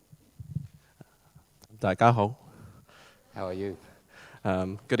大家好。 How are you?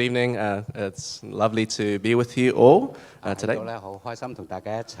 Good evening. It's lovely to be with you all today. 到咧好開心同大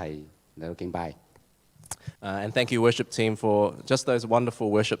家一齊嚟到敬拜。And thank you, worship team, for just those wonderful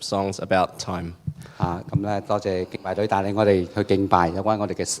worship songs about time. 咁咧多謝敬拜隊帶領我哋去敬拜，有關我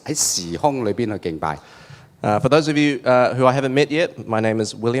哋嘅喺時空裏邊去敬拜。For those of you who I haven't met yet, my name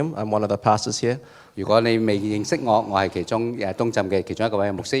is William. I'm one of the pastors here. 如果你未認識我，我係其中東浸嘅其中一個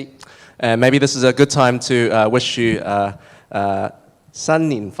位牧師。And maybe this is a good time to wish you 新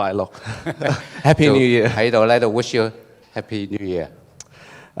年快樂 Happy New Year. 喺度咧，度 wish you Happy New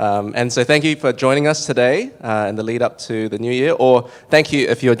Year。And so thank you for joining us today in the lead up to the new year, or thank you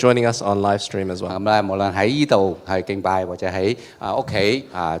if you're joining us on live stream as well. 咁咧，無論喺呢度係敬拜，或者喺屋企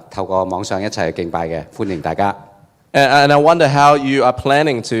透過網上一齊去敬拜嘅，歡迎大家。And I wonder how you are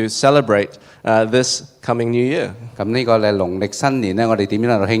planning to celebrate this coming new year. 咁呢個咧農曆新年咧，我哋點樣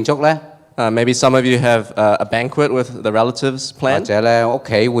嚟到慶祝咧？ Maybe some of you have a banquet with the relatives 或 planned. 者咧屋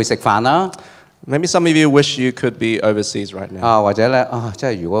企會食飯啦。 Maybe some of you wish you could be overseas right now. 或者咧即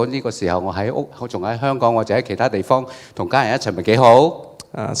係如果呢個時候我喺屋，我仲喺香港或者喺其他地方同家人一齊，咪幾好？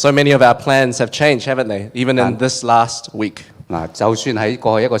 So many of our plans have changed, haven't they? Even in this last week. 就算喺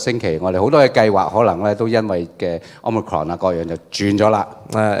過去一個星期，我哋好多嘅計劃可能咧都因為嘅 Omicron 各樣就轉咗啦。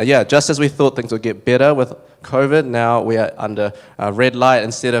Yeah, just as we thought things would get better with COVID, now we are under red light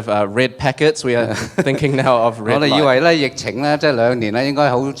instead of red packets. We are thinking now of 我 red 哋以 light. 為咧疫情咧即係2年咧應該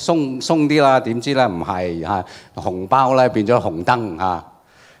好鬆啲啦，點知咧唔係嚇，紅包咧變咗紅燈嚇。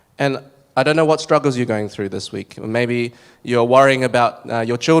And I don't know what struggles you're going through this week. Maybe you're worrying about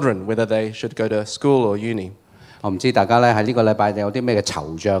your children, whether they should go to school or uni. 我唔知大家咧喺呢個禮拜有啲咩嘅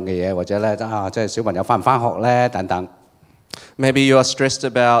惆悵嘅嘢，或者咧即係小朋友翻唔翻學咧等等。Maybe you are stressed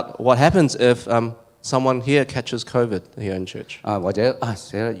about what happens if someone here catches COVID here in church. 或者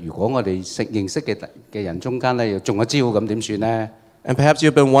死啦！如果我哋認識嘅人中間咧又中咗招，咁點算咧？ And perhaps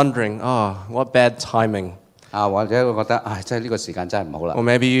you've been wondering, oh, what bad timing. 或者會覺得真係呢個時間真係唔好啦。 Or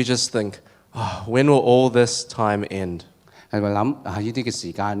maybe you just think, oh, when will all this time end? 係咪諗呢啲嘅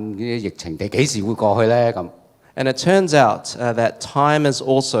時間，呢啲疫情幾時會過去咧？咁。 And it turns out that time is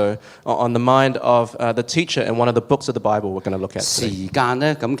also on the mind of the teacher in one of the books of the Bible we're going to look at today. 時間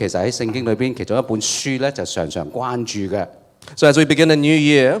咧，咁其實喺聖經裏邊其中一本書咧就常常關注嘅。 So as we begin a new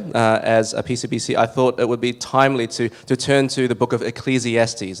year as a PCBC, I thought it would be timely to turn to the book of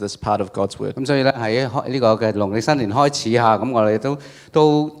Ecclesiastes, this part of God's Word. 咁所以咧喺呢個嘅農曆新年開始嚇，咁我哋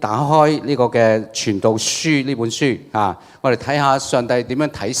都打開呢個嘅傳道書呢本書嚇，我哋睇下上帝點樣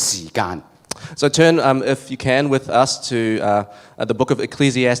睇時間。 So turn, if you can, with us to the book of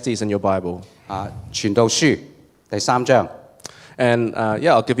Ecclesiastes in your Bible. 傳道書第3章。 And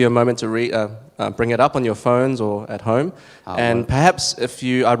yeah, I'll give you a moment to read, bring it up on your phones or at home. And perhaps if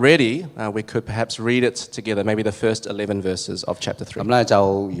you are ready, we could perhaps read it together, maybe the first 11 verses of chapter 3. 咁咧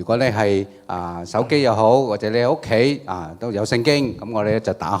就如果你係手機又好，或者你喺屋企都有聖經，咁我哋咧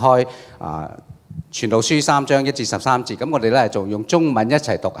就打開傳道書3章1至13節，咁我哋咧就用中文一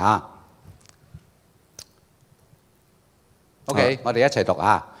齊讀下。OK， 我哋一齊讀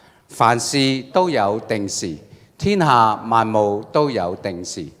啊！凡事都有定時，天下萬物都有定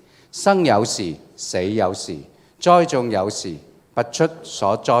時，生有時，死有時，栽種有時，拔出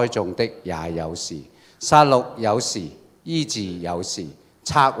所栽種的也有時，殺戮有時，醫治有時，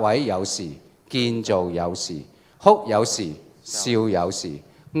拆毀有時，建造有時，哭有時，笑有時，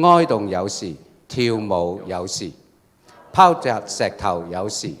哀慟有時，跳舞有時，拋擲石頭有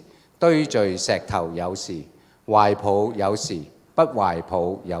時，堆聚石頭有時。 懷抱有時，不懷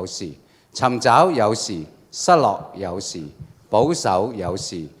抱有時；尋找有時，失落有時；保守有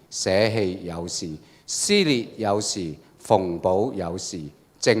時，捨棄有時；撕裂有時，縫補有時；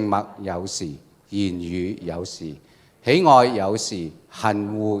靜默有時，言語有時；喜愛有時，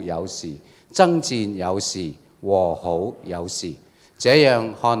恨惡有時；爭戰有時，和好有時。這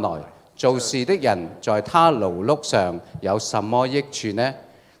樣看來，做事的人在他勞碌上有什麼益處呢？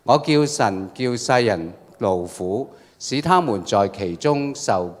我叫神叫世人 勞苦，使他們在其中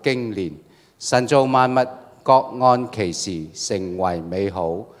受經練。神造萬物，各按其時成為美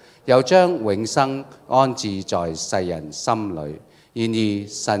好，又將永生安置在世人心裏。然而，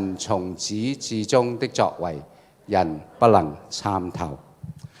神從始至終的作為，人不能參透。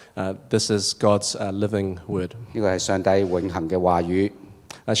This is God's living word. 呢個係上帝永恆嘅話語。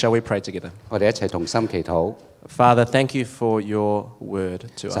Shall we pray together? 我哋一齊同心祈禱。 Father, thank you for your word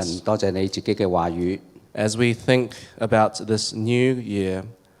to 神 us. 多謝你自己嘅話語。 As we think about this new year,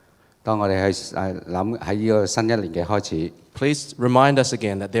 當我哋去諗喺呢個新一年嘅開始， please remind us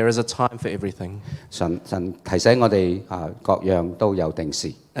again that there is a time for everything. 神提醒我哋各樣都有定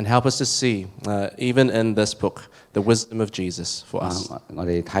時。 And help us to see, even in this book, the wisdom of Jesus for us. 我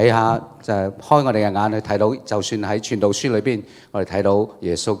哋睇下就係開我哋嘅眼去睇到，就算喺傳道書裏邊，我哋睇到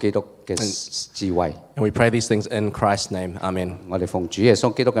耶穌基督嘅智慧。 And we pray these things in Christ's name. Amen. 我哋奉主耶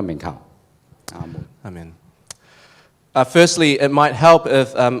穌基督嘅名求，阿門。 Amen. Firstly, it might help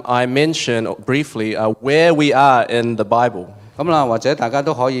if I mention briefly where we are in the Bible. 咁啦，或者大家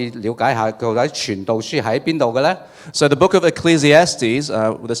都可以了解下到底傳道書喺邊度嘅咧？ So the book of Ecclesiastes,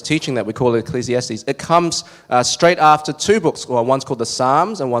 this teaching that we call Ecclesiastes, it comes straight after two books. Well, one's called the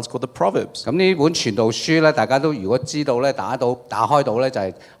Psalms and one's called the Proverbs. 咁呢本傳道書咧，大家都如果知道咧，打開到咧，就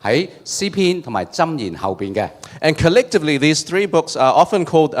係喺詩篇同埋箴言後邊嘅。 And collectively, these three books are often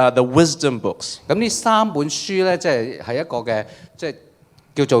called the wisdom books. 咁呢三本書咧，即係一個嘅，即係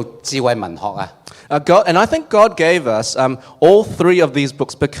叫做智慧文學啊。 And I think God gave us all three of these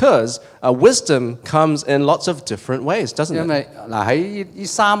books because wisdom comes in lots of different ways, doesn't 因 it? 為嗱喺呢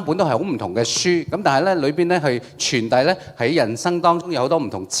三本都係好唔同嘅書，咁但係咧裏邊咧去傳遞咧喺人生當中有好多唔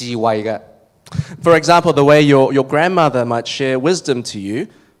同智慧嘅。 For example, the way your grandmother might share wisdom to you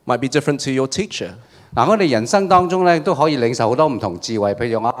might be different to your teacher. 嗱，我哋人生當中咧都可以領受好多唔同智慧，譬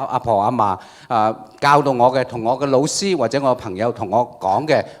如我阿婆阿嫲教導我嘅，同我嘅老師或者我嘅朋友同我講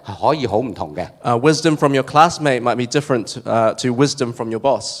嘅係可以好唔同嘅。Wisdom from your classmate might be different to wisdom from your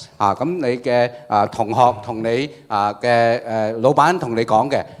boss. 咁你嘅同學同你嘅老闆同你講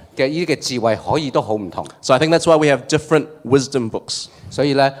嘅呢啲嘅智慧可以都好唔同。 So I think that's why we have different wisdom books. 所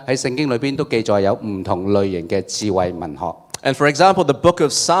以咧喺聖經裏邊都記載有唔同類型嘅智慧文學。 And for example, the book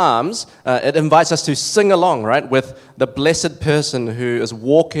of Psalms, it invites us to sing along, right, with the blessed person who is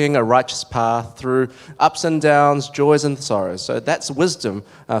walking a righteous path through ups and downs, joys and sorrows. So that's wisdom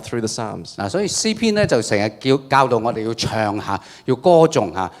through the Psalms. 所以詩篇咧就成日教導我哋要唱下，要歌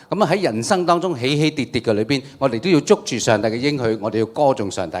頌下。咁喺人生當中起起跌跌嘅裏邊，我哋都要捉住上帝嘅應許，我哋要歌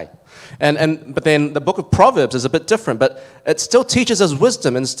頌上帝。 But then the book of Proverbs is a bit different, but it still teaches us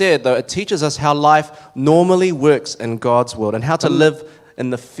wisdom instead, though it teaches us how life normally works in God's world and how to live in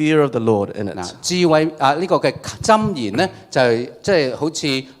the fear of the Lord in it. 智慧呢個嘅箴言咧，就係即係好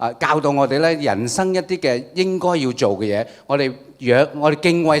似教導我哋咧人生一啲嘅應該要做嘅嘢，我哋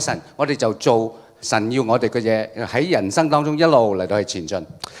敬畏神，我哋就做神要我哋嘅嘢，喺人生當中一路嚟到去前進。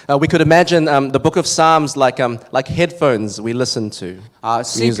 We could imagine the book of Psalms like headphones we listen to.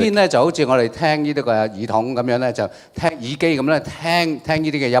 詩篇咧就好似我哋聽呢啲嘅耳筒咁樣咧，就聽耳機咁咧聽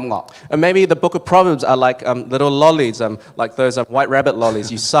呢啲嘅音樂。 And maybe the book of Proverbs are like little lollies, like those white rabbit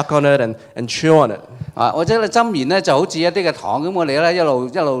lollies. You suck on it and chew on it. 或者咧箴言咧就好似一啲嘅糖咁，我哋咧一路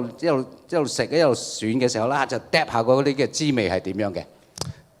食一路選嘅時候啦，就嗒下嗰啲嘅滋味係點樣嘅。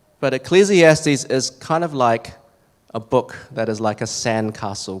 But Ecclesiastes is kind of like a book that is like a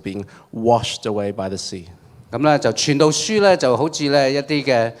sandcastle being washed away by the sea. 咁咧就傳道書咧就好似咧一啲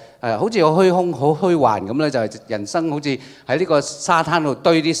嘅好似好虛空、好虛幻咁咧，就係人生好似喺呢個沙灘度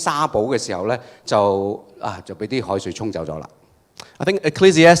堆啲沙堡嘅時候咧，就俾啲海水沖走咗啦。 I think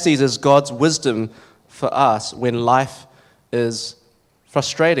Ecclesiastes is God's wisdom for us when life is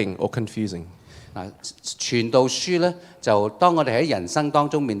frustrating or confusing. 傳道書咧就當我哋喺人生當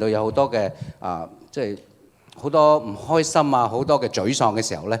中面對有好多嘅即係好多唔開心啊，好多嘅沮喪嘅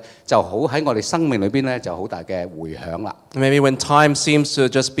時候咧，就好喺我哋生命裏邊咧就好大嘅迴響啦。 Maybe when time seems to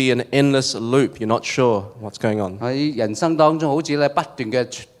just be an endless loop, you're not sure what's going on. 喺人生當中好似咧不斷嘅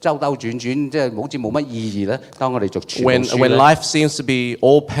兜轉，即係好似冇乜意義咧。當我哋讀傳道書 When 咧 life seems to be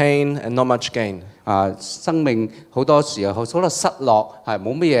all pain and not much gain. 生命好多時候好多失落，係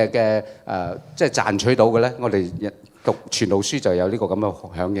冇乜嘢嘅即係賺取到嘅咧。我哋讀傳道書就有呢個咁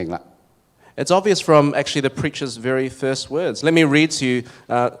嘅響應啦。 It's obvious from actually the preacher's very first words. Let me read to you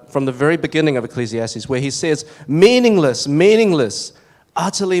from the very beginning of Ecclesiastes, where he says, meaningless, meaningless,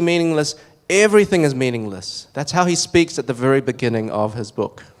 utterly meaningless, everything is meaningless. That's how he speaks at the very beginning of his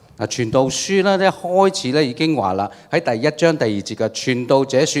book. 傳道書咧一開始咧已經話啦，喺第1章第2節嘅傳道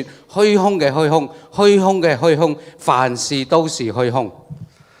者說：虛空嘅虛空，虛空嘅虛空，凡事都是虛空。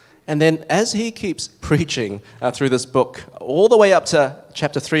 And then as he keeps preaching through this book, all the way up to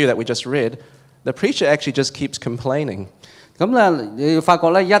chapter 3 that we just read, the preacher actually just keeps complaining. 咁咧，你要發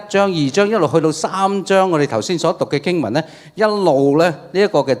覺咧1章、2章一路去到3章，我哋頭先所讀嘅經文咧，一路咧呢一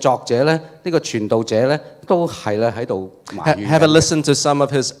個嘅作者咧，呢個傳道者咧，都係咧喺度埋怨。 Have a listen to some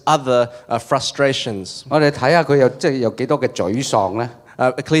of his other frustrations. 我哋睇下佢有幾多嘅沮喪咧。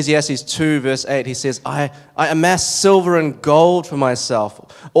 Ecclesiastes 2 verse 8, he says, I amass silver and gold for myself,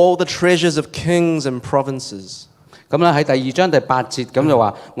 all the treasures of kings and provinces. 咁咧喺第2章第8節咁就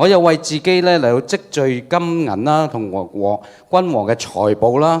話，我又為自己咧嚟到積聚金銀啦，同君王嘅財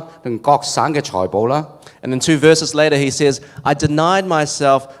寶啦，同各省嘅財寶啦。And then 2 verses later, he says, I denied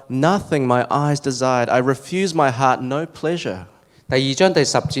myself nothing my eyes desired. I refused my heart no pleasure. 第2章第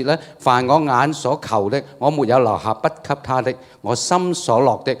10節咧，凡我眼所求的，我沒有留下不給他的；我心所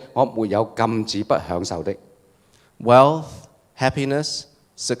樂的，我沒有禁止不享受的。Wealth, happiness,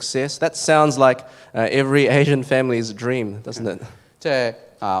 success. That sounds like every Asian family's dream, doesn't it? 即係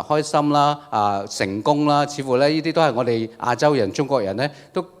開心啦，成功啦，似乎咧呢啲都係我哋亞洲人、中國人咧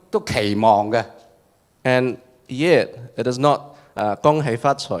都期望嘅。And yet, it is not 恭喜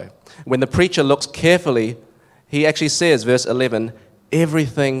發財. When the preacher looks carefully, he actually says, verse 11,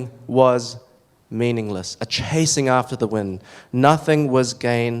 everything was meaningless, a chasing after the wind. Nothing was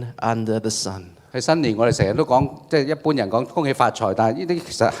gained under the sun. 喺新年我哋成日都講，即係一般人講恭喜發財，但係呢啲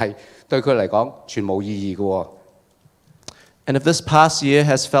其實係對佢嚟講全無意義嘅喎。And if this past year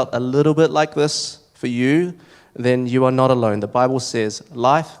has felt a little bit like this for you, then you are not alone. The Bible says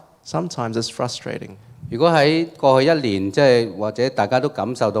life sometimes is frustrating. 如果喺過去一年，即係或者大家都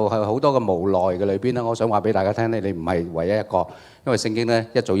感受到係好多嘅無奈嘅裏邊咧，我想話俾大家聽咧，你唔係唯一一個，因為聖經咧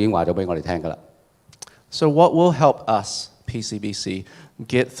一早已經話咗俾我哋聽㗎啦。So what will help us, PCBC,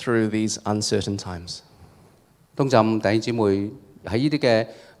 get through these uncertain times? 東浸弟兄姊妹喺呢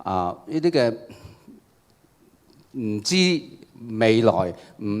啲嘅唔知未來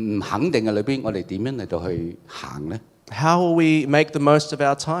唔肯定嘅裏邊，我哋點樣嚟到去行呢？ How will we make the most of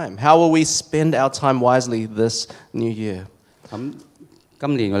our time? How will we spend our time wisely this new year? 咁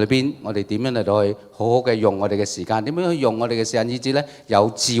今年裏邊，我哋點樣嚟到去好好嘅用我哋嘅時間？點樣去用我哋嘅時間，以至咧有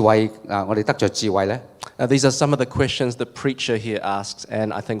智慧我哋得着智慧咧？ These are some of the questions the preacher here asks,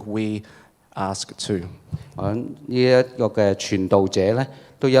 and I think we ask too. 呢一個嘅傳道者咧，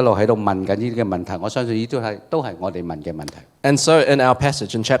都一路喺度問緊呢啲嘅問題。我相信呢啲都係我哋問嘅問題。And so in our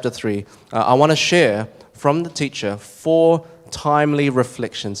passage in chapter 3, I want to share from the teacher 4 timely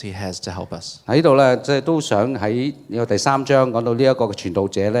reflections he has to help us. 喺呢度咧，即係都想喺呢個第3章講到呢一個嘅傳道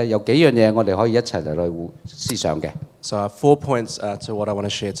者咧，有幾樣嘢我哋可以一齊嚟到思想嘅。So 4 points to what I want to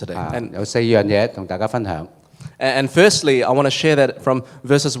share today. 有4樣嘢同大家分享。And firstly, I want to share that from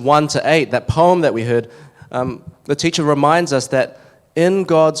verses 1 to 8, that poem that we heard, the teacher reminds us that in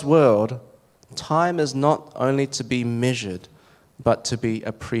God's world, time is not only to be measured, but to be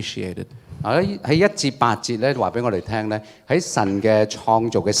appreciated. 喺1至8節咧，話俾我哋聽咧，喺神嘅創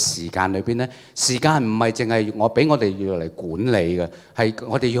造嘅時間裏邊咧，時間唔係淨係俾我哋要嚟管理嘅，係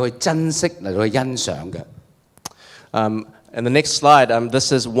我哋要去珍惜嚟到去欣賞嘅。And the next slide,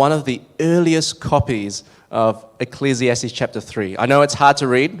 this is one of the earliest copies of Ecclesiastes chapter 3. I know it's hard to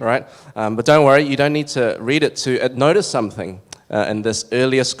read, right? But don't worry, you don't need to read it to notice something in this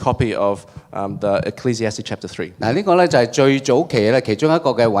earliest copy of the Ecclesiastes chapter 3. 嗱，呢個咧就係最早期咧，其中一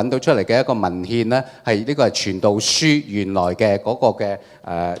個嘅揾到出嚟嘅一個文獻咧，呢個係傳道書原來嘅嗰個嘅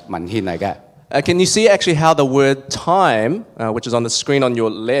文獻嚟嘅。Can you see actually how the word time, which is on the screen on your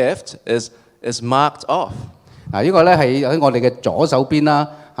left, is marked off? 嗱，呢個咧係喺我哋嘅左手邊啦，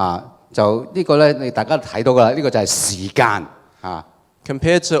就呢個咧你大家睇到㗎啦，呢個就係時間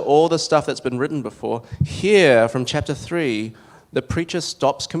Compared to all the stuff that's been written before, here from chapter 3, the preacher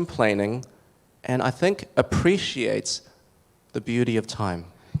stops complaining and I think appreciates the beauty of time.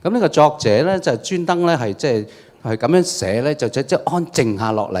 咁呢個作者咧就專登咧係咁樣寫咧，就安靜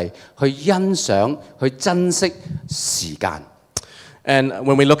下落嚟，去欣賞、去珍惜時間。And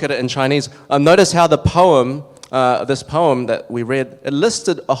when we look at it in Chinese, notice how the poem, this poem that we read, it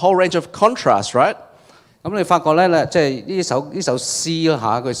listed a whole range of contrasts, right? 咁你發覺咧，即係呢首詩啦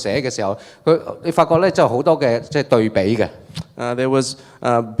嚇，佢寫嘅時候，你發覺咧就好多嘅即係對比嘅。There was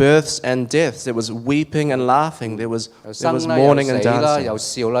births and deaths. There was weeping and laughing. There was mourning and dancing. 有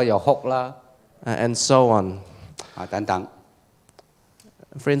笑啦，有哭啦，and so on. 等等。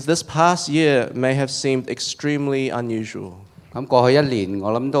Friends, this past year may have seemed extremely unusual. 咁過去一年，我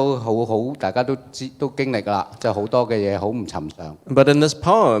諗都好，大家都經歷啦，即係好多嘅嘢好唔尋常。But in this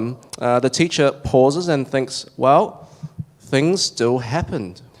poem, the teacher pauses and thinks, well, things still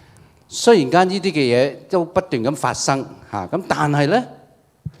happened. 雖然間呢啲嘅嘢都不斷咁發生咁但係咧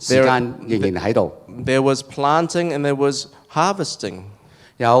時間仍然喺度。There was planting and there was harvesting.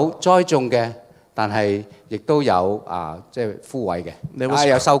 有栽種嘅，但係亦都有即係枯萎嘅，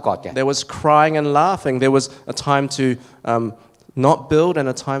有收割嘅。There was crying and laughing. There was a time to not build and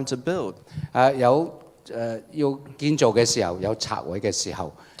a time to build. 有要建造嘅時候，有拆毀嘅時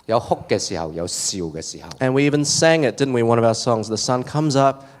候，有哭嘅時候，有笑嘅時候。And we even sang it, didn't we? One of our songs. The sun comes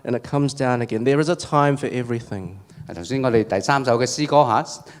up and it comes down again. There is a time for everything. 頭先我哋第3首嘅詩歌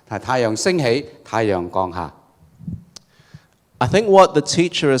太陽升起，太陽降下。I think what the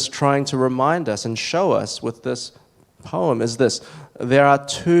teacher is trying to remind us and show us with this poem is this. There are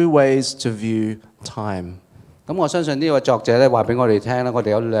two ways to view time. 咁我相信呢個作者咧話俾我哋聽咧，我哋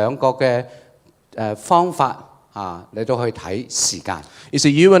有兩個嘅方法嚟到去睇時間。You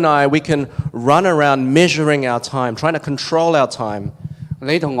see, you and I, we can run around measuring our time, trying to control our time.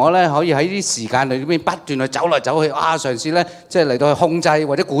 你同我咧可以喺啲時間裏邊不斷去走來走去，嘗試咧即係嚟到去控制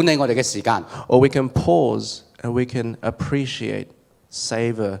或者管理我哋嘅時間。Or we can pause and we can appreciate,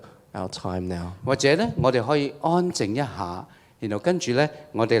 savor our time now. 或者咧，我哋可以安靜一下，然後跟住咧，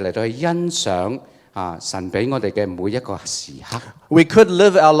我哋嚟到去欣賞神俾我哋嘅每一個時刻。We could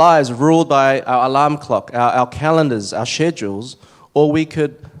live our lives ruled by our alarm clock, our calendars, our schedules, or we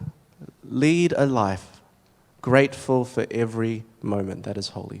could lead a life grateful for every moment that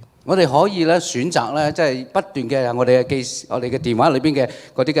is holy. 我哋可以咧選擇咧，即係不斷嘅我哋嘅電話裏邊嘅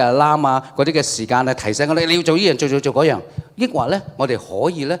嗰啲嘅 alarm 嗰啲嘅時間咧提醒我哋你要做呢樣做嗰樣，抑或咧我哋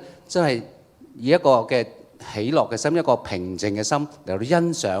可以咧真係以一個嘅喜樂嘅心，一個平靜嘅心嚟到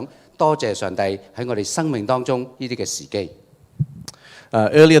欣賞，多謝上帝喺我哋生命當中呢啲嘅時機。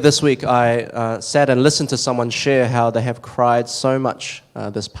Earlier this week, I sat and listened to someone share how they have cried so much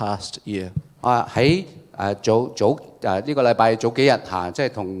this past year. 喺呢個禮拜早幾日即係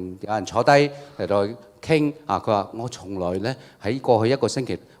同有人坐低嚟到傾佢話我從來咧喺過去一個星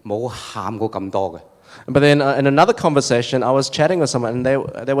期冇喊過咁多嘅。But then in another conversation, I was chatting with someone and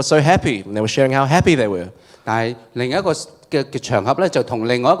they were so happy and they were sharing how happy they were. 但係另一個嘅場合咧，就同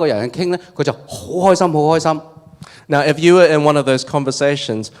另外一個人傾咧，佢就好開心，好開心。Now, if you were in one of those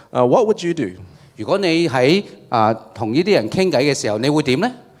conversations, what would you do? 如果你喺同呢啲人傾偈嘅時候，你會點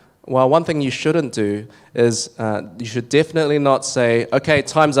咧？ Well, one thing you shouldn't do is you should definitely not say, "Okay,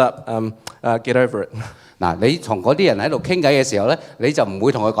 time's up. Get over it." 嗱，你同嗰啲人喺度傾偈嘅時候咧，你就唔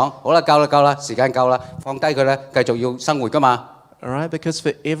會同佢講，好啦，夠啦，時間夠啦，放低佢啦，繼續要生活噶嘛。All right, because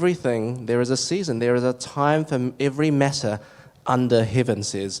for everything there is a season, there is a time for every matter under heaven,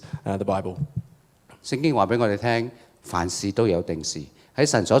 says the Bible. 聖經話俾我哋聽，凡事都有定時，喺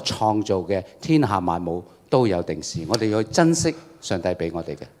神所創造嘅天下萬物都有定時，我哋要去珍惜上帝俾我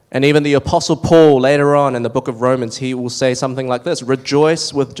哋嘅。And even the Apostle Paul, later on in the book of Romans, he will say something like this: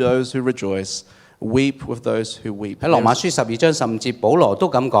 "Rejoice with those who rejoice, weep with those who weep." 喺羅馬書12章15節，保羅都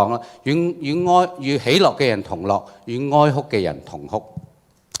咁講啦，與喜樂嘅人同樂，與哀哭嘅人同哭。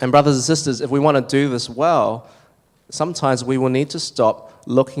And brothers and sisters, if we want to do this well, sometimes we will need to stop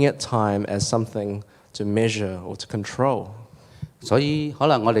looking at time as something to measure or to control. 所以可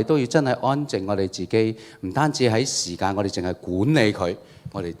能我哋都要真係安靜我哋自己，唔單止喺時間，我哋淨係管理佢，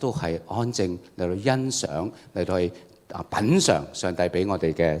我哋都係安靜嚟到欣賞，嚟到去品嚐上帝俾我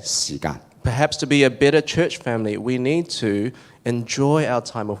哋嘅時間。Perhaps to be a better church family, we need to enjoy our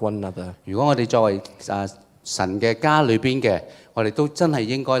time with one another. 如果我哋作為神嘅家裏邊嘅，我哋都真係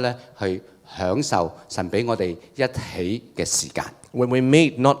應該咧去享受神俾我哋一起嘅時間。When we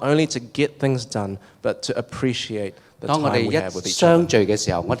meet, not only to get things done, but to appreciate the 當我 time 哋 we have with 一 each 相 other. 聚嘅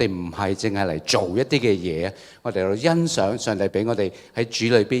時候，我哋唔係淨係嚟做一啲嘅嘢，我哋嚟欣賞上帝俾我哋喺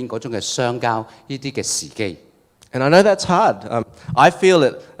主裏邊嗰種嘅相交呢啲嘅時機。And I know that's hard. I feel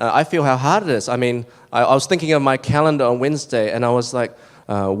it. I feel how hard it is. I mean, I was thinking of my calendar on Wednesday, and I was like,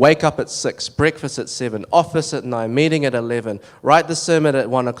 wake up at 6, breakfast at 7, office at 9, meeting at 11, write the sermon at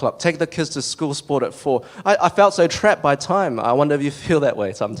 1 o'clock, take the kids to school sport at 4. I felt so trapped by time. I wonder if you feel that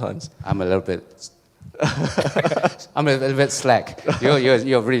way sometimes. I'm a little bit slack.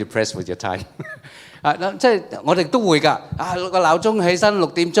 You're really pressed with your time. 即係我哋都會㗎。個鬧鐘起身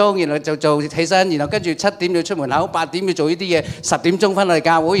6點鐘，然後就做起身，然後跟住7點要出門口，8點要做呢啲嘢，10點鐘翻嚟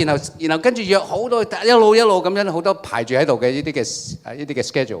教會，然後跟住約好多一路咁樣好多排住喺度嘅呢啲嘅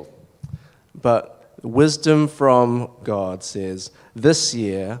schedule。But wisdom from God says, this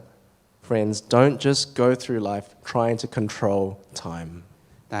year, friends, don't just go through life trying to control time.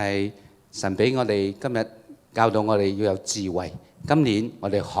 但係神俾我哋今日教導我哋要有智慧。今年我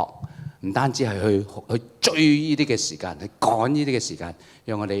哋學。唔單止係去追呢啲嘅時間，去趕呢啲嘅時間，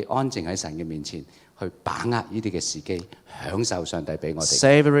讓我哋安靜喺神嘅面前，去把握呢啲嘅時機，享受上帝俾我哋。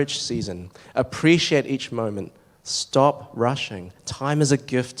Savor each season, appreciate each moment, stop rushing. Time is a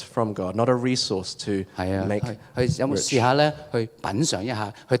gift from God, not a resource to make 去有冇試下咧？去品嚐一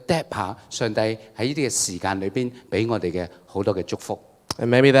下，去 tap 下上帝喺呢啲嘅時間裏邊俾我哋嘅好多嘅祝福。And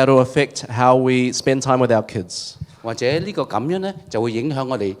maybe that will affect how we spend time with our kids. 或者呢個咁樣咧，就會影響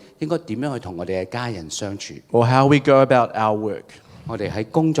我哋應該點樣去同我哋嘅家人相處。Or how we go about our work. 我哋喺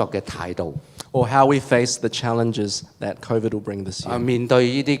工作嘅態度。or how we face the challenges that COVID will bring this year. 面對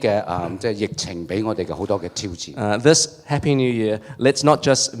呢啲嘅即係疫情俾我哋嘅好多嘅挑戰。This Happy New Year, let's not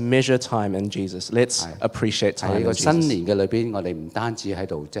just measure time in Jesus. Let's appreciate 喺 time 呢 個 個 新 Jesus. 年嘅裏邊，我哋唔單止喺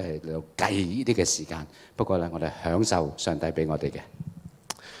度即係喺度計呢啲嘅時間，不過咧我哋享受上帝俾我哋嘅。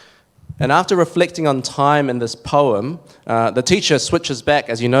And after reflecting on time in this poem, the teacher switches back,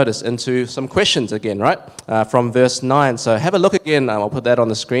 as you notice, into some questions again, right? From verse 9. So have a look again. I'll put that on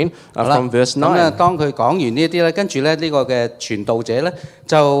the screen from verse 咁咧， 9. 當佢講完呢啲咧，跟住咧呢個嘅傳道者咧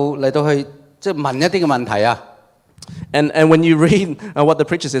就嚟到去即係問一啲嘅問題啊。And when you read what the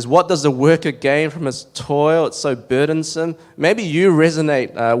preacher says, what does the worker gain from his toil? It's so burdensome. Maybe you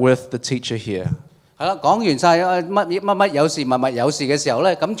resonate with the teacher here. 係啦，講完晒乜有事乜有事嘅時候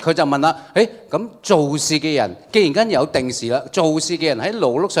咧，咁佢就問啦：，咁做事嘅人既然間有定時啦，做事嘅人喺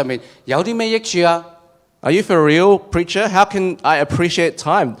勞碌上面有啲咩益處啊？ Are you for real, preacher? How can I appreciate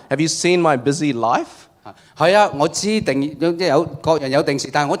time? Have you seen my busy life? 係啊，我知有各人有定時，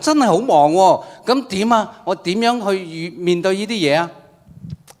但係我真係好忙喎。咁點啊？我點樣去面對呢啲嘢啊？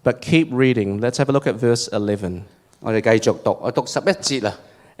 But keep reading. Let's have a look at verse 11. 我哋繼續讀，我讀11節啊。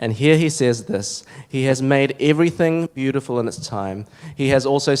And here he says this: He has made everything beautiful in its time. He has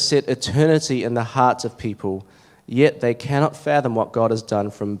also set eternity in the hearts of people. Yet they cannot fathom what God has done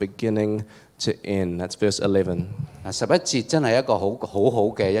from beginning to end. That's verse 11. 11節真係一個好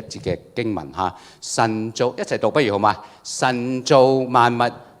嘅一節嘅經文嚇。神造一齊讀不如好嘛？神造萬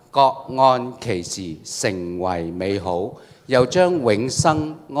物各按其時，成為美好，又將永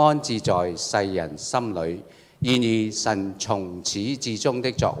生安置在世人心裏。然而神從始至終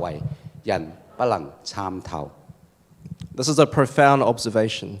的作為，人不能參透。This is a profound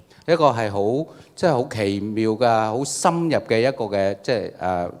observation. 一個係即係好奇妙嘅、好深入嘅一個嘅即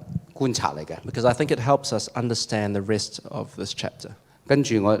係觀察嚟嘅。Because I think it helps us understand the rest of this chapter. 跟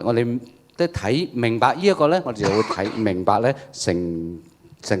住我哋即係睇明白呢一個咧，我哋就會睇明白咧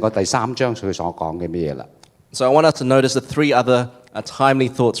成個第3章佢所講嘅咩嘢啦。So I want us to notice the 3 other timely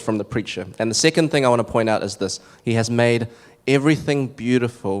thoughts from the preacher. And the second thing I want to point out is this: He has made everything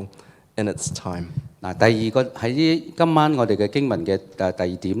beautiful in its time. 嗱，第二個喺今晚我哋嘅經文嘅第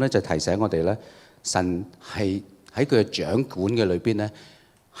2點咧，就提醒我哋咧，神係喺佢嘅掌管嘅裏邊咧，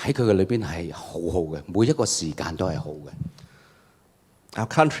喺佢嘅裏邊係好好嘅，每一個時間都係好嘅。Our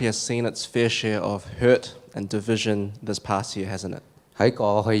country has seen its fair share of hurt and division this past year, hasn't it? 喺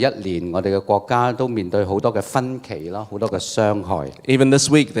過去1年，我哋嘅國家都面對好多嘅分歧啦，好多嘅傷害。Even this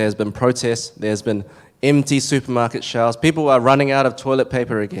week, there's been protests, there's been empty supermarket shelves, people are running out of toilet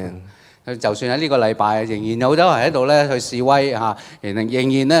paper again. 就算喺呢個禮拜，仍然有好多人喺度咧去示威嚇，仍然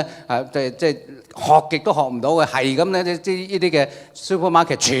咧即係學極都學唔到嘅，係咁咧，呢啲嘅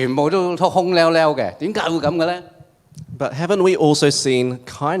supermarket 全部都空溜溜嘅，點解會咁嘅咧？ But haven't we also seen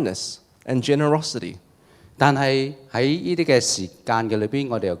kindness and generosity? 但係喺呢啲嘅時間嘅裏邊，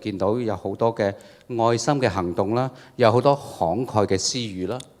我哋又見到有好多嘅愛心嘅行動啦，有好多慷慨嘅施予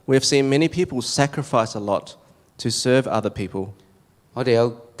啦。We've seen many people sacrifice a lot to serve other people. 我哋又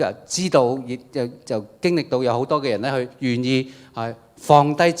知道，亦就經歷到有好多嘅人咧，去願意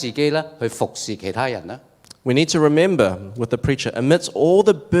放低自己咧，去服侍其他人啦。We need to remember, with the preacher, amidst all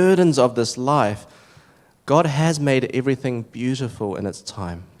the burdens of this life, God has made everything beautiful in its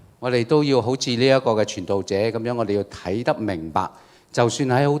time. 我哋都要好似呢一個嘅傳道者咁樣，我哋要睇得明白，就算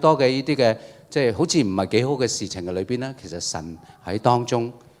喺好多嘅呢啲嘅即係好似唔係幾好嘅事情嘅裏邊咧，其實神喺當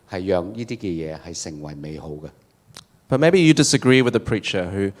中係讓呢啲嘅嘢係成為美好嘅。But maybe you disagree with the preacher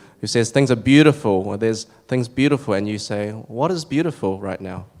who says things are beautiful, or there's things beautiful, and you say, what is beautiful right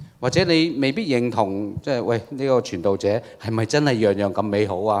now? 或者你未必認同，即係喂呢個傳道者係咪真係樣樣咁美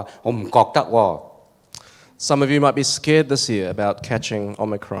好啊？我唔覺得喎。Some of you might be scared this year about catching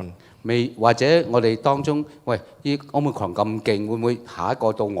Omicron. 或者我哋當中，喂，呢 Omicron 咁勁，會唔會下一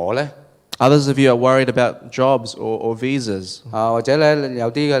個到我呢？ Others of you are worried about jobs or visas. 或者咧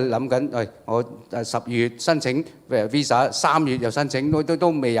有啲嘅諗緊，喂，我10月申請 visa， 3月又申請，都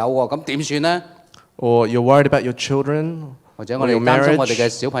未有喎，咁點算呢？ Or you're worried about your children, 或者我 or 哋 your 擔心我哋 marriage. 嘅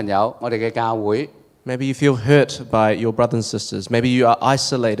小朋友，我哋嘅教會， Maybe you feel hurt by your brothers and sisters. Maybe you are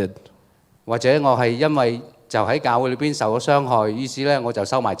isolated. 或者我係因為就喺教會裏邊受咗傷害，於是咧我就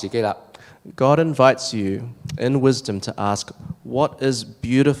收埋自己啦。God invites you in wisdom to ask, what is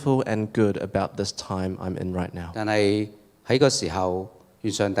beautiful and good about this time I'm in right now? 但係喺個時候，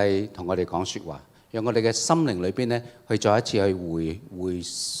願上帝同我哋講説話，讓我哋嘅心靈裏邊咧，去再一次去回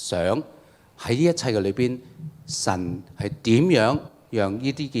想喺呢一切嘅裏邊，神係點樣讓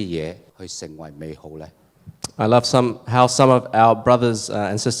呢啲嘅嘢去成為美好咧？ I love how some of our brothers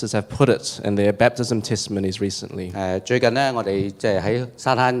and sisters have put it in their baptism testimonies recently. 最近呢，我哋即係喺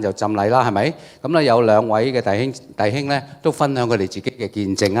沙灘就浸禮啦，係咪？咁咧有兩位嘅弟兄咧，都分享佢哋自己嘅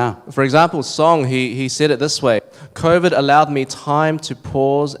見證啊。For example, Song, he said it this way: COVID allowed me time to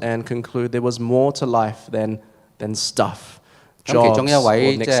pause and conclude there was more to life than stuff. 咁其中 Jobs 一 or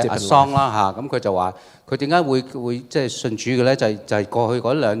位 next 即係 step 阿 in 桑 life. 啦嚇，咁佢就話佢點解會即係信主嘅咧？就係過去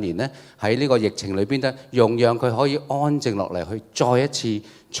嗰2年咧，喺呢個疫情裏邊咧，讓佢可以安靜落嚟，去再一次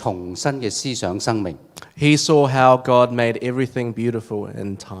重新嘅思想生命。He saw how God made everything beautiful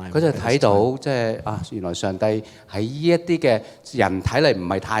in time. 佢就睇到即係原來上帝喺呢一啲嘅人睇嚟唔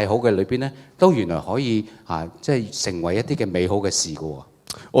係太好嘅裏邊咧，都原來可以即係成為一啲嘅美好嘅事嘅喎。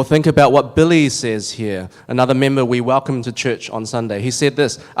Or think about what Billy says here, another member we welcomed to church on Sunday. He said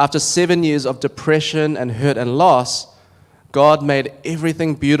this: after 7 years of depression and hurt and loss, God made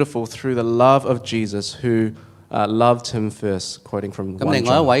everything beautiful through the love of Jesus, who loved him first. Quoting from 咁 1另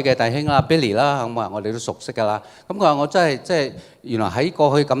外一 John. 位嘅弟兄啦 Billy 啦，咁我哋都熟悉㗎啦。咁佢話我真係即係原來喺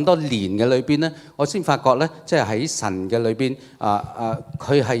過去咁多年嘅裏邊咧，我先發覺咧，即係喺神嘅裏邊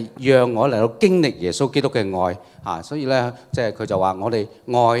佢係讓我嚟到經歷耶穌基督嘅愛所以咧即係佢就話我哋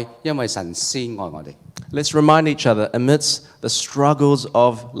愛，因為神先愛我哋。Let's remind each other, amidst the struggles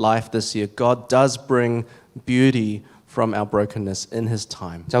of life this year, God does bring beauty from our brokenness in His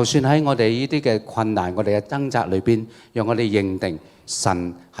time. 就算喺我哋呢啲嘅困難、我哋嘅掙扎裏邊，讓我哋認定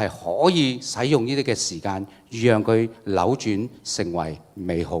神係可以使用呢啲嘅時間，讓佢扭轉成為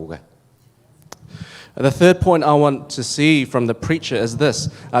美好嘅。The third point I want to see from the preacher is this: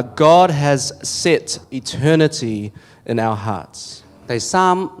 God has set eternity in our hearts. 第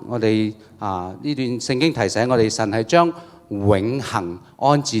三，我哋呢段聖經提醒我哋，神係將永恆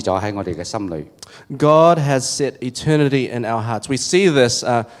安置咗喺我哋嘅心裏。God has set eternity in our hearts. We see this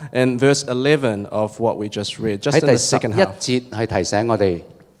in verse 11 of what we just read, just 喺 in 第 the second half. 11節係提醒我哋。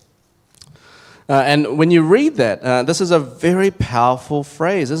And when you read that, this is a very powerful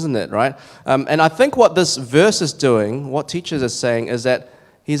phrase, isn't it, right? And I think what this verse is doing, what teachers are saying, is that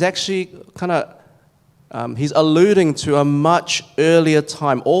he's actually he's alluding to a much earlier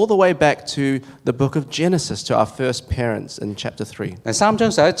time, all the way back to the book of Genesis, to our first parents in chapter 3. 第3章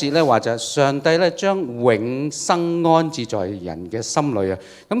11節咧話就係上帝咧將永生安置在人嘅心裏啊！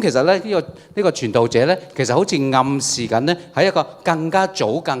咁其實咧呢個傳道者咧，其實好似暗示緊咧喺一個更加早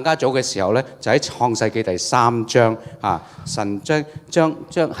嘅時候咧，就喺創世記第3章神將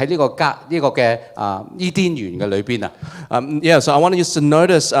喺呢個嘅伊甸園嘅裏邊So I want you to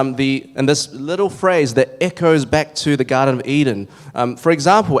notice in this little phrase that echoes back to the Garden of Eden. For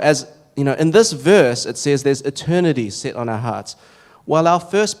example, as you know, in this verse it says there's eternity set on our hearts. Well, our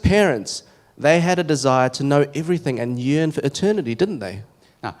first parents, they had a desire to know everything and yearn for eternity, didn't they?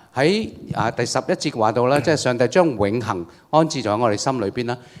 喺第11節話到咧，即係上帝將永恆安置在我哋心裏邊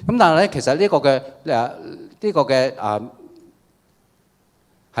啦。咁但係咧，其實呢個嘅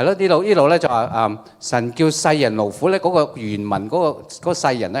係咯，呢度咧就話神叫世人勞苦咧，嗰個原文嗰個世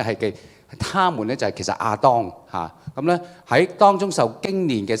人咧係他們咧就係其實亞當咁咧喺當中受經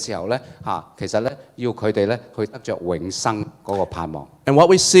練嘅時候咧其實咧要佢哋咧去得着永生嗰個盼望。And what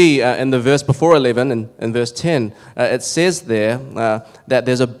we see in the verse before 11, in verse 10, it says there that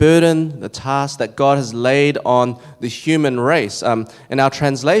there's a burden, the task that God has laid on the human race. In our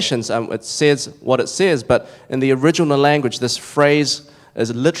translations, it says what it says, but in the original language, this phrase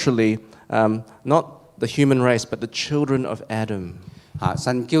is literally not the human race, but the children of Adam.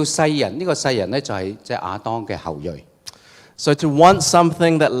 神叫世人，呢個世人咧就係即係亞當嘅後裔。So to want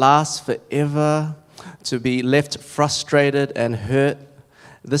something that lasts forever, to be left frustrated and hurt,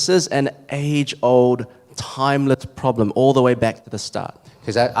 this is an age-old, timeless problem all the way back to the start.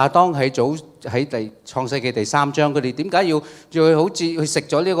 其實亞當喺創世記第3章，佢哋點解要佢好似去食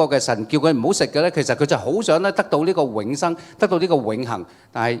咗呢個嘅神叫佢唔好食嘅咧？其實佢就好想咧得到呢個永生，得到呢個永恆，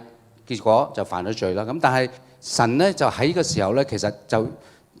但係結果就犯咗罪啦。咁但係神咧就喺個時候咧，其實就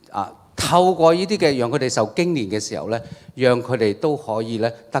透過呢啲嘅讓佢哋受經練嘅時候咧，讓佢哋都可以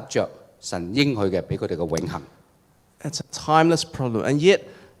咧得着神應許嘅俾佢哋嘅永恆。It's a timeless problem, and yet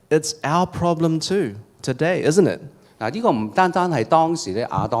it's our problem too today, isn't it? 嗱，呢個唔單單係當時咧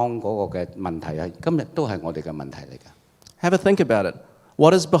亞當嗰個嘅問題啊，今日都係我哋嘅問題嚟㗎。Have a think about it.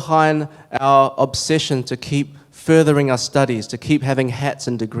 What is behind our obsession to keep furthering our studies, to keep having hats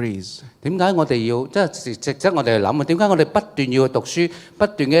and degrees? 點解我哋要即係值得我哋去諗啊？點解我哋不斷要去讀書，不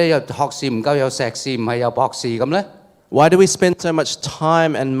斷嘅有學士唔夠有碩士，唔係有博士咁咧？ Why do we spend so much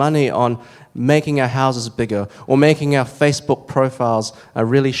time and money on making our houses bigger or making our Facebook profiles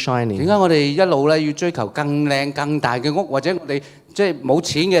really shiny? 點解我哋一路咧要追求更靚更大嘅屋，或者我哋即係冇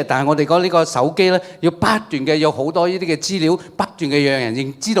錢嘅，但係我哋講呢個手機咧，要不斷嘅有好多呢啲嘅資料，不斷嘅讓人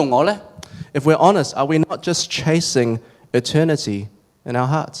認知道我咧。If we're honest, are we not just chasing eternity in our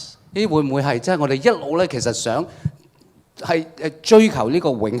hearts? 呢會唔會係即係我哋一路咧，其實想係追求呢個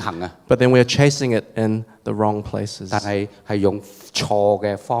永恆啊？ But then we're chasing it in the wrong places. 但係用錯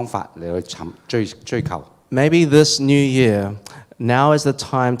嘅方法嚟去追求。Maybe this new year, now is the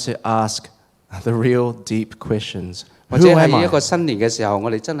time to ask the real deep questions. 或者 Who am 喺一 I? 個新年嘅時候，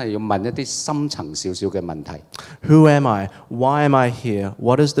我哋真係要問一啲深層少少嘅問題。Who am I? Why am I here?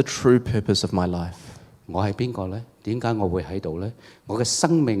 What is the true purpose of my life? 我係邊個呢？點解我會喺度呢？我嘅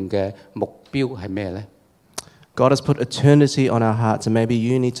生命嘅目標係咩呢？ God has put eternity on our hearts, and maybe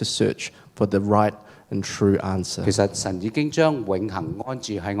you need to search for the right and true answer. 其實神已經將永恆安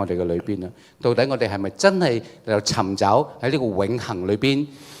置喺我哋嘅裏邊啦。到底我哋係咪真係嚟尋找喺呢個永恆裏邊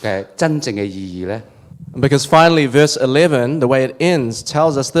嘅真正嘅意義呢？ Because finally, verse 11, the way it ends,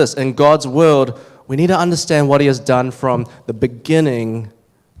 tells us this. In God's world, we need to understand what He has done from the beginning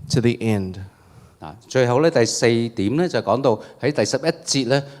to the end. 最後咧第四點咧就講到喺第11節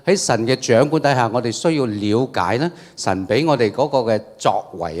咧，喺神嘅掌管底下，我哋需要了解咧神俾我哋嗰個嘅作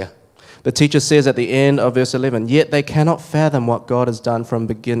為啊。The teacher says at the end of verse 11, yet they cannot fathom what God has done from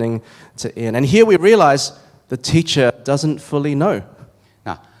beginning to end. And here we realize the teacher doesn't fully know.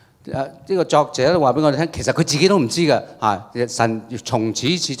 呢個作者咧話俾我哋聽，其實佢自己都唔知嘅神從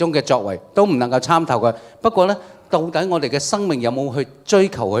始至終嘅作為都唔能夠參透嘅。不過咧，到底我哋嘅生命有冇去追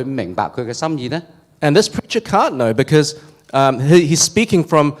求去明白佢嘅心意呢？ And this preacher can't know because he's speaking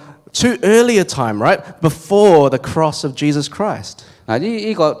from too early a time, right? Before the cross of Jesus Christ.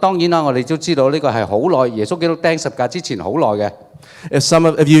 呢個當然啦，我哋都知道呢個係好耐，耶穌基督釘十架之前好耐嘅。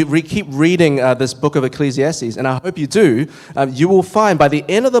If you keep reading this book of Ecclesiastes, and I hope you do, you will find by the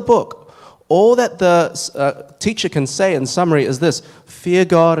end of the book, all that the teacher can say in summary is this: fear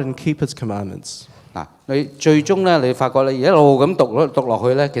God and keep His commandments. 你最終咧，你發覺你一路咁讀落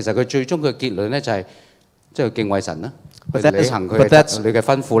去咧，其實佢最終嘅結論咧就係即係敬畏神啦，去履行佢嘅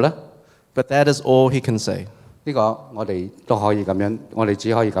吩咐啦。But that is all he can say. 呢個我哋都可以咁樣，我哋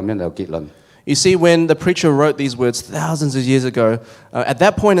只可以咁樣嚟結論。You see, when the preacher wrote these words thousands of years ago, at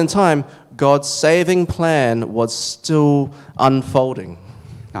that point in time, God's saving plan was still unfolding.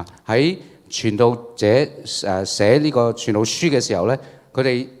 喺傳道者寫呢個傳道書嘅時候咧，佢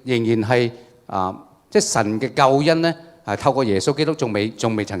哋仍然係即係神嘅救恩咧，透過耶穌基督仲未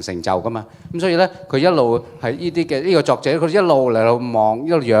曾成就噶嘛。咁所以咧，佢一路係呢啲嘅呢個作者，佢一路嚟到望，一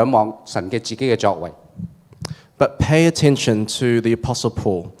路仰望神嘅自己嘅作為。But pay attention to the Apostle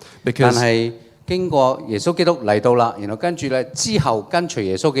Paul, 但 because 係經過耶穌基督嚟到啦，然後跟住咧之後跟隨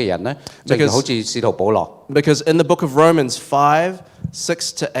耶穌嘅人咧，就好似使徒保羅。Because in the book of Romans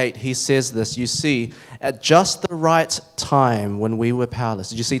 5:6-8, he says this. You see, at just the right time when we were powerless.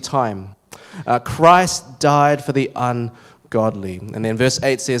 Did you see time? Christ died for the ungodly. And then verse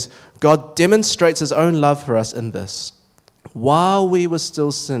 8 says, God demonstrates His own love for us in this: while we were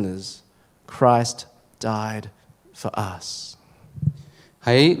still sinners, Christ died for us.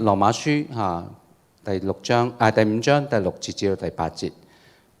 喺羅馬書第5章第6節至到第8節，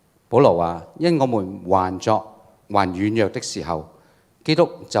保羅話：因我們還軟弱的時候，基督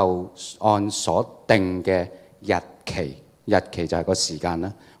就按所定嘅日期就係個時間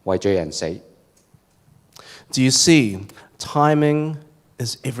啦，為罪人死。Do you see? Timing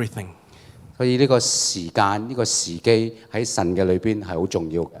is everything. 所以呢個時間呢個時機喺神嘅裏邊係好重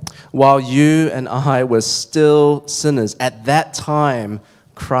要嘅。While you and I were still sinners, at that time,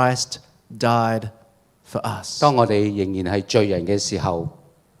 Christ died for us. 當我哋仍然係罪人嘅時候，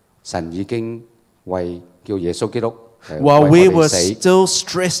神已經為叫耶穌基督 While 為 we 我 were 哋死。 still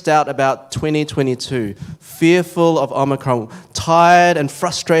stressed out about 2022, fearful of Omicron, tired and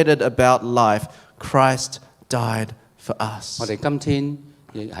frustrated about life, Christ died for us. 我哋今天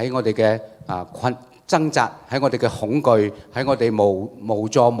喺我哋嘅掙扎，喺我哋嘅恐懼，喺我哋無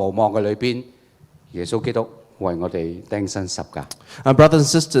助無望嘅裏邊，耶穌基督為我哋釘身十架。Brothers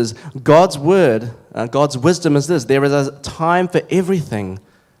and sisters, God's word, God's wisdom is this: there is a time for everything,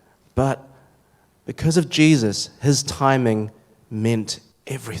 but because of Jesus, His timing meant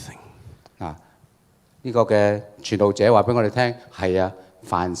everything. 呢個嘅傳道者話俾我哋聽，係啊，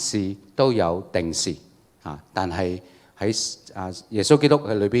凡事都有定時但係喺耶穌基督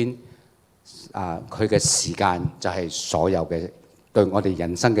嘅裏邊佢嘅時間就係所有嘅對我哋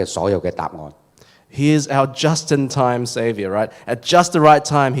人生嘅所有嘅答案。He is our just-in-time Savior, right? At just the right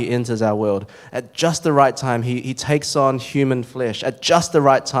time, He enters our world. At just the right time, He takes on human flesh. At just the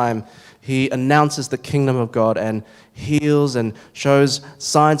right time, He announces the kingdom of God and heals and shows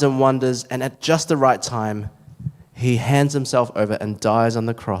signs and wonders. And at just the right time, he hands himself over and dies on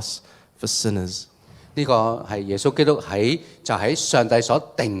the cross for sinners. 呢個係耶穌基督喺上帝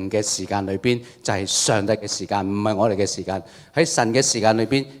所定嘅時間裏邊，就係上帝嘅時間，唔係我哋嘅時間。喺神嘅時間裏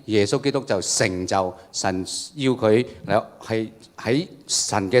邊，耶穌基督就成就神要佢係喺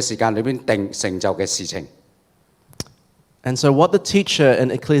神嘅時間裏邊定成就嘅事情。And so what the teacher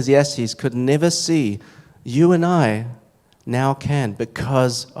in Ecclesiastes could never see, you and I now can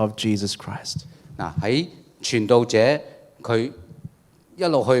because of Jesus Christ. 嗱喺傳道者佢一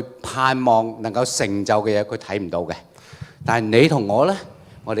路去盼望能夠成就嘅嘢，佢睇唔到嘅。但係你同我呢，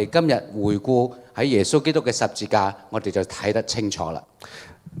我哋今日回顧喺耶穌基督嘅十字架，我哋就睇得清楚啦。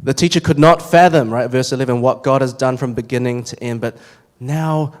The teacher could not fathom, right, verse 11, what God has done from beginning to end, but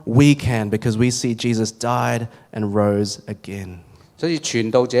now we can because we see Jesus died and rose again. 所以傳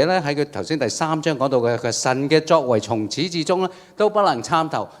道者咧喺佢頭先第3章講到嘅神嘅作為從始至終咧都不能參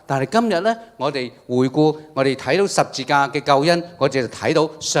透，但係今日咧我哋回顧我哋睇到十字架嘅救恩，我哋就睇到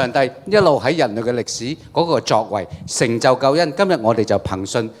上帝一路喺人類嘅歷史嗰個作為成就救恩。今日我哋就憑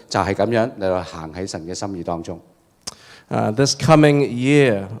信就係咁樣嚟到行喺神嘅心意當中。This coming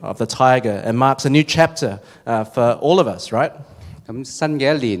year of the tiger, it marks a new chapter for all of us, right? 咁新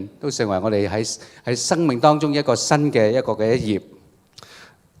嘅一年都成為我哋喺生命當中一個新嘅一個嘅一頁。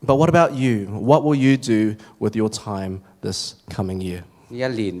But what about you? What will you do with your time this coming year? 呢一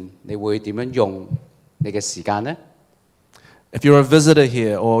年你會點樣用你嘅時間呢？ If you're a visitor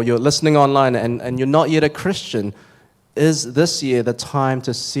here or you're listening online and you're not yet a Christian, is this year the time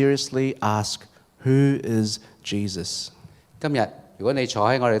to seriously ask, who is Jesus? 今日如果你坐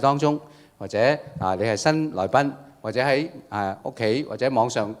喺我哋當中，或者你係新來賓，或者喺屋企或者網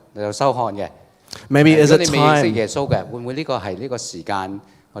上嚟到收看嘅， Maybe 如 is 果 it 你未認識 time? 耶穌嘅，會唔會呢個係呢個時間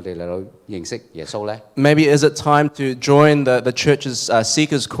我哋嚟到認識耶穌呢？ Maybe is it time to join the church's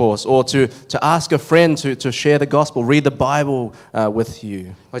seekers course or to ask a friend to share the gospel, read the Bible with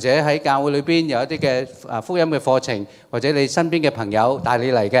you? 或者喺教會裏邊有一啲嘅福音嘅課程，或者你身邊嘅朋友帶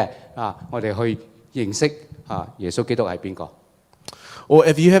你嚟嘅我哋去認識耶穌基督係邊個？ Or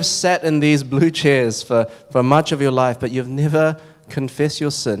if you have sat in these blue chairs for much of your life, but you've never confessed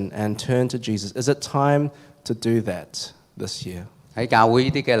your sin and turned to Jesus, is it time to do that this year? 喺教會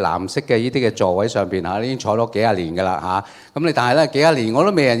呢啲嘅藍色嘅呢啲嘅座位上邊你已經坐咗幾廿年㗎啦咁你但係咧幾廿年我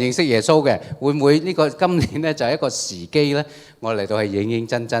都未人認識耶穌嘅，會唔會呢個今年咧就係一個時機咧？我嚟到係認認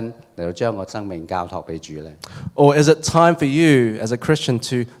真真嚟到將個生命交託俾主咧。Or is it time for you as a Christian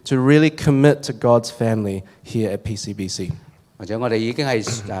to really commit to God's family here at PCBC? 或者我哋已經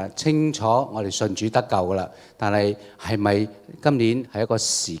係清楚我哋信主得救㗎啦，但係係咪今年係一個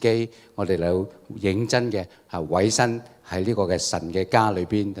時機，我哋嚟到認真嘅委身喺呢個嘅神嘅家裏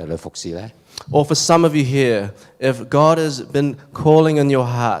邊嚟到服侍咧？ Or for some of you here, if God has been calling in your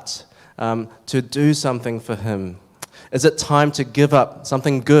heart to do something for Him, is it time to give up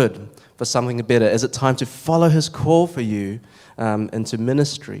something good for something better? Is it time to follow His call for you into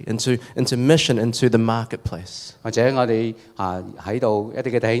ministry, into mission, into the marketplace? 或者我哋喺度一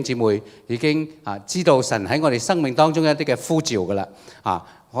啲嘅弟兄姊妹已經知道神喺我哋生命當中一啲嘅呼召㗎啦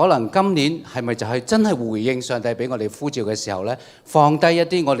可能今年係咪就係真係回應上帝俾我哋呼召嘅時候呢？放低一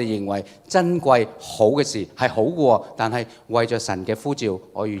啲我哋認為珍貴好嘅事係好嘅喎，但係為咗神嘅呼召，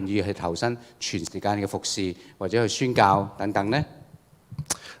我願意去投身全時間嘅服侍或者去宣教等等呢？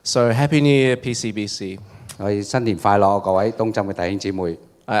 So Happy New Year, PCBC. 我哋新年快樂，各位東浸嘅弟兄姊妹。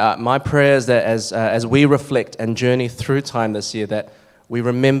My prayer is that as we reflect and journey through time this year, that we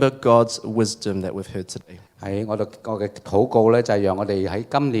remember God's wisdom that we've heard today. 喺我嘅禱告咧，就係讓我哋喺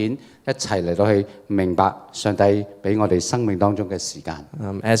今年一齊嚟到去明白上帝俾我哋生命當中嘅時間。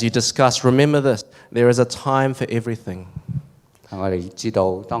As you discuss, remember this: there is a time for everything. 我哋知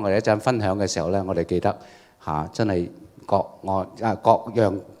道，當我哋一陣分享嘅時候咧，我哋記得真係各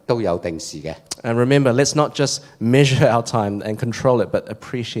樣都有定時嘅。And remember, let's not just measure our time and control it, but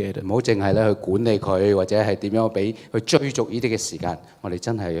appreciate it. 唔好淨係咧去管理佢，或者係點樣俾去追逐呢啲嘅時間。我哋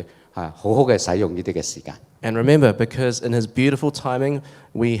真係好好嘅使用呢啲嘅時間。And remember, because in His beautiful timing,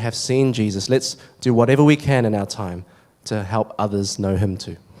 we have seen Jesus. Let's do whatever we can in our time to help others know Him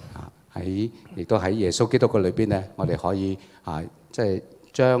too. 亦都喺耶穌基督嘅裏邊咧，我哋可以即係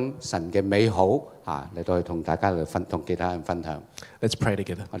將神嘅美好嚟到去同大家同其他人分享。Let's pray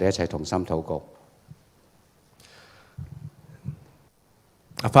together. 我哋一齊同心禱告。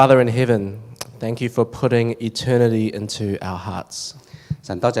Our Father in heaven, thank you for putting eternity into our hearts.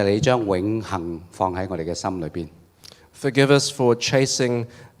 神多謝你將永恆放喺我哋嘅心裏邊。Forgive us for chasing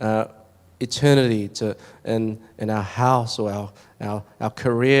eternity in our house or our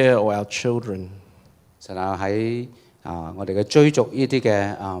career or our children. 神喺我哋嘅追逐呢啲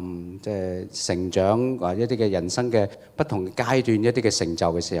嘅即係成長或者一啲嘅人生嘅不同階段一啲嘅成就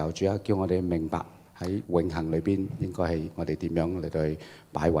嘅時候，主啊，叫我哋明白喺永恆裏邊應該係我哋點樣嚟到去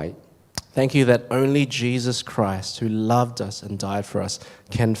擺位。Thank you that only Jesus Christ, who loved us and died for us,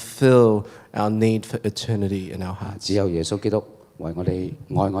 can fill our need for eternity in our hearts. 只有耶穌基督為我哋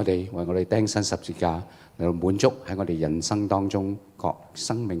愛我哋，為我哋釘身十字架，嚟到滿足喺我哋人生當中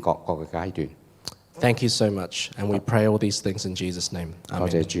生命各個嘅階段。Thank you so much, and we pray all these things in Jesus' name. 多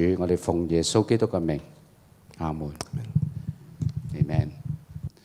謝主，我哋奉耶穌基督嘅名，阿門。